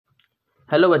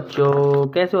Hello बच्चों,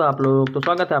 कैसे हो आप लोग। तो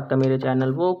स्वागत है आपका मेरे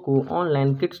चैनल वो को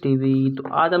ऑनलाइन किड्स टीवी। तो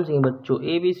आज हम सीखेंगे बच्चों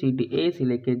ABCD A से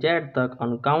लेके Z तक।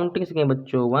 हम काउंटिंग सीखेंगे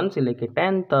बच्चों 1 से लेके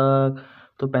 10 तक।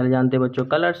 तो पहले जानते हैं बच्चों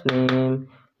colours name.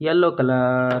 Yellow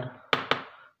colour,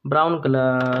 brown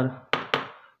colour,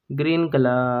 green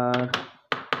colour,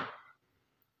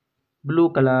 blue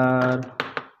colour,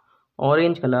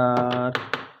 orange colour,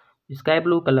 sky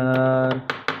blue colour,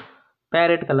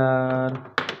 parrot colour,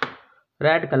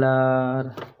 red colour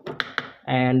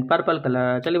and purple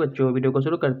colour. चलिए बच्चों वीडियो को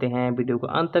शुरू करते हैं। वीडियो को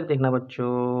अंत तक देखना बच्चों।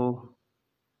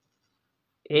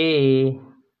 ए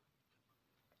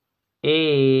ए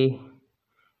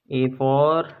A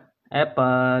for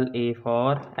Apple, A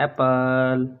for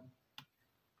apple.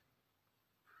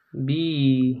 B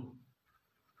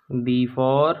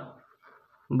for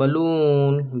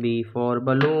balloon, B for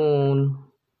balloon.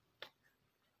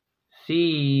 C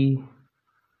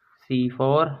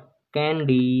for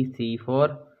candy, C for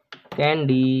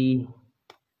candy.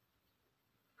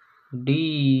 D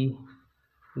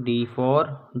for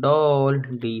doll,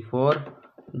 D for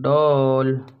doll.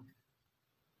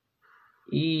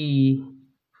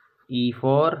 E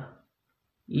for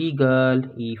eagle,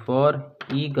 E for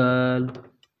eagle.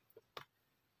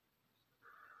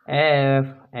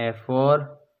 F for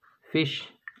fish,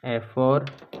 F for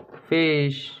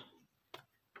fish.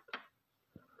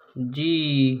 G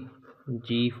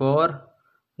for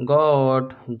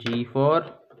goat, G for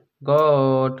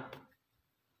goat.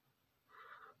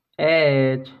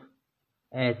 H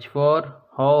for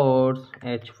horse,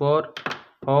 H for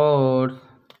horse.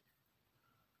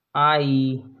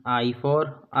 I for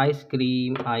ice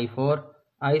cream, I for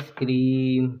ice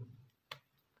cream.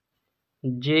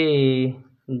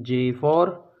 J for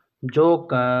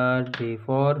joker, J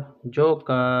for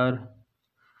joker.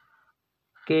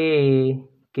 K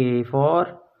for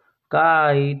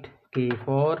kite, K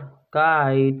for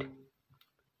kite.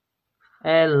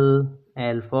 L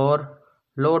for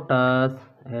lotus,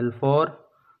 L for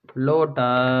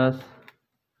lotus.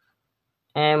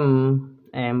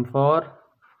 M for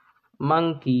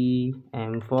monkey,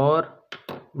 M for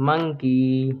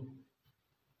monkey.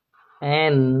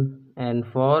 N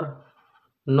for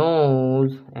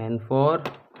nose, N for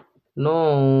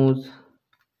nose.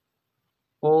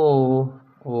 O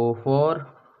for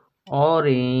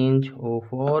orange, O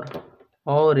for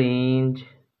orange.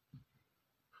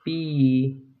 P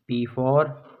for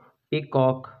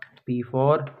peacock, P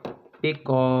for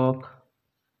peacock.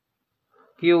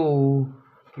 Q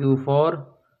for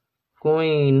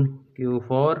queen, Q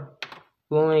for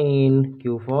queen,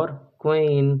 Q for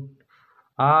queen.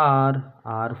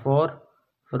 R for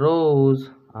rose,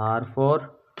 R for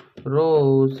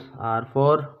rose, R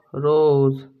for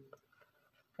rose.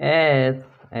 S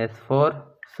for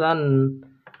sun,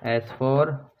 S for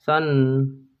sun.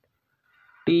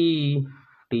 T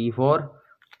for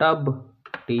tub,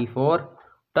 T for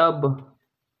tub.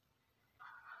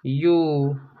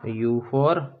 U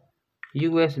for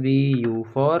USB, U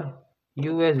for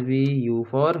USB, U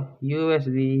for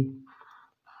USB.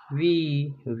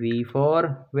 V for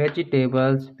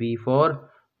vegetables, V for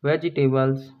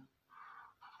vegetables.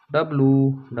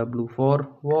 W for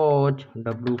watch,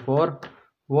 W for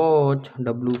watch,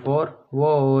 W for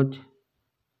watch.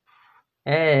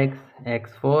 X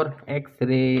for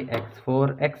X-ray, X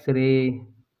for X-ray.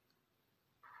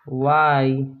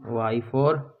 Y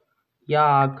for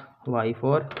yak, Y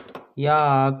for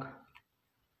yak.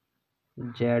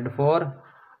 Z for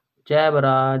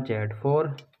zebra, Z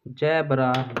for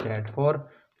zebra, Z for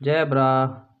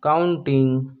zebra.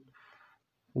 Counting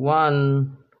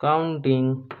 1,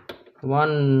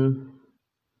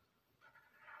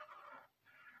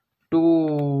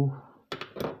 2,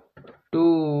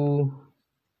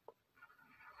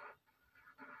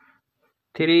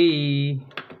 3,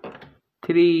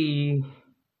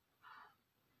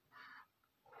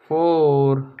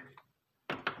 4,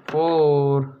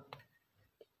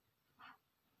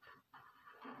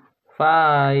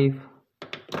 5,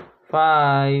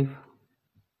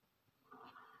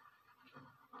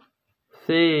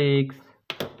 6,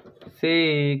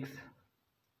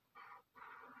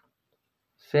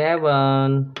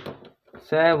 7,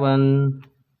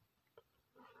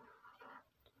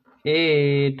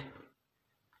 8,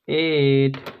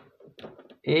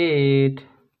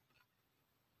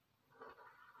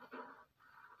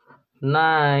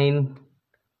 9,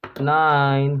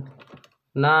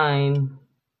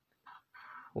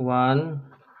 1,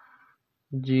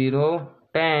 0,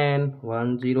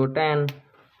 10.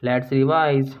 Let's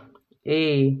revise.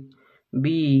 A, B,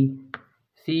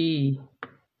 C,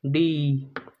 D,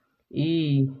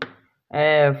 E,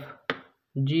 F,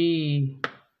 G,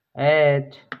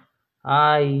 H,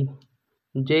 I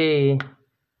J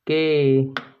K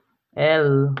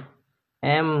L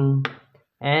M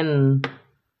N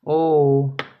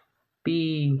O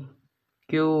P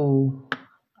Q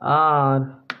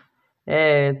R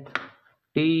S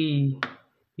T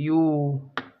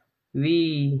U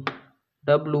V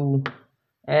W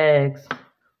X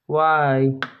Y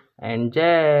and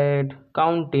Z.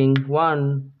 Counting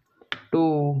 1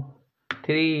 2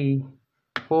 3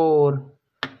 4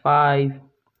 5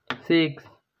 6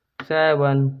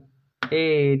 7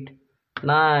 8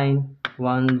 9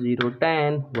 1 0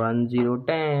 10 1 0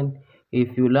 10.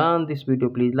 If you learn this video,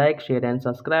 please like, share and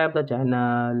subscribe the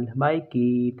channel. Bye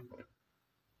kids.